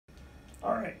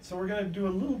All right, so we're going to do a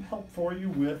little help for you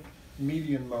with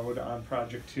median mode on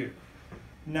project 2.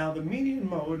 Now the median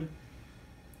mode,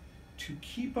 to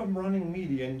keep a running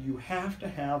median, you have to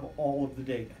have all of the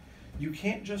data. You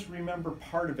can't just remember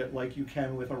part of it like you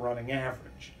can with a running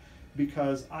average,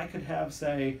 because I could have,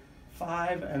 say,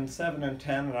 5 and 7 and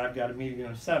 10, and I've got a median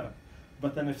of 7.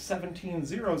 But then if 17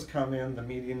 zeros come in, the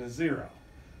median is 0.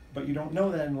 But you don't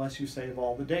know that unless you save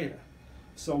all the data.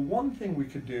 So one thing we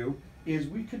could do is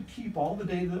we could keep all the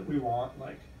data that we want,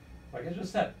 like I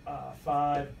just said,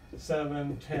 5,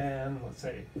 7, 10, let's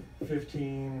say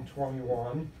 15,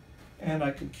 21, and I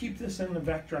could keep this in the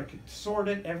vector. I could sort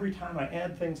it. Every time I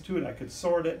add things to it, I could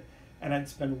sort it, and I'd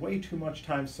spend way too much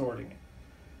time sorting it.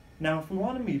 Now, if we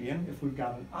want a median, if we've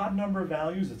got an odd number of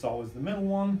values, it's always the middle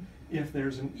one. If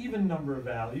there's an even number of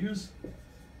values,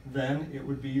 then it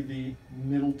would be the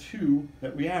middle 2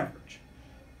 that we average.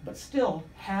 But still,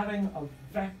 having a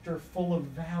vector full of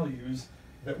values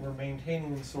that we're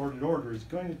maintaining in sorted order is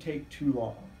going to take too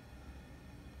long.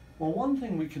 Well, one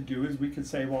thing we could do is we could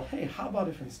say, well, hey, how about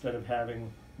if instead of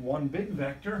having one big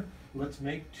vector, let's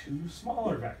make 2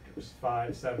 smaller vectors,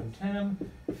 5, 7,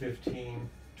 10, 15,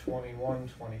 21,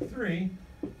 23.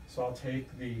 So I'll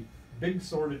take the big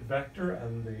sorted vector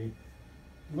and the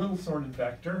little sorted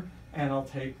vector, and I'll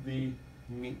take the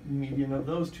median of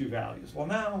those 2 values. Well,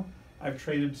 now I've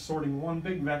traded sorting one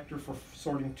big vector for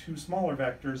sorting 2 smaller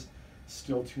vectors,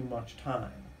 still too much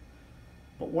time.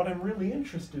 But what I'm really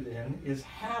interested in is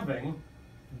having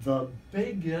the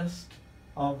biggest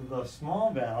of the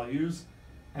small values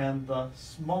and the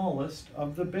smallest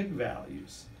of the big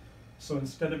values. So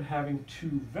instead of having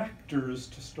 2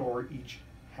 vectors to store each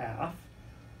half,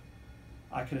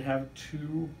 I could have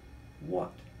 2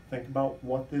 what? Think about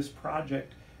what this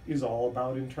project is all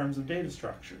about in terms of data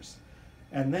structures.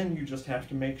 And then you just have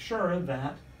to make sure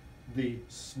that the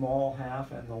small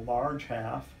half and the large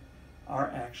half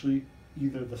are actually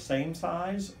either the same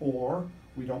size, or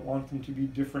we don't want them to be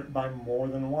different by more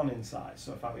than 1 in size.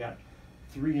 So if I've got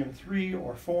 3 and 3,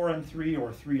 or 4 and 3,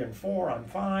 or 3 and 4, I'm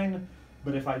fine.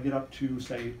 But if I get up to,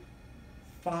 say,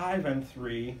 5 and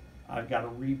 3, I've got to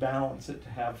rebalance it to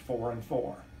have 4 and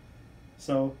 4.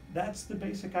 So that's the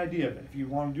basic idea of it. If you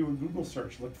want to do a Google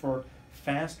search, look for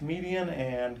fast median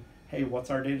and, hey, what's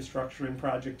our data structure in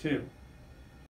project 2?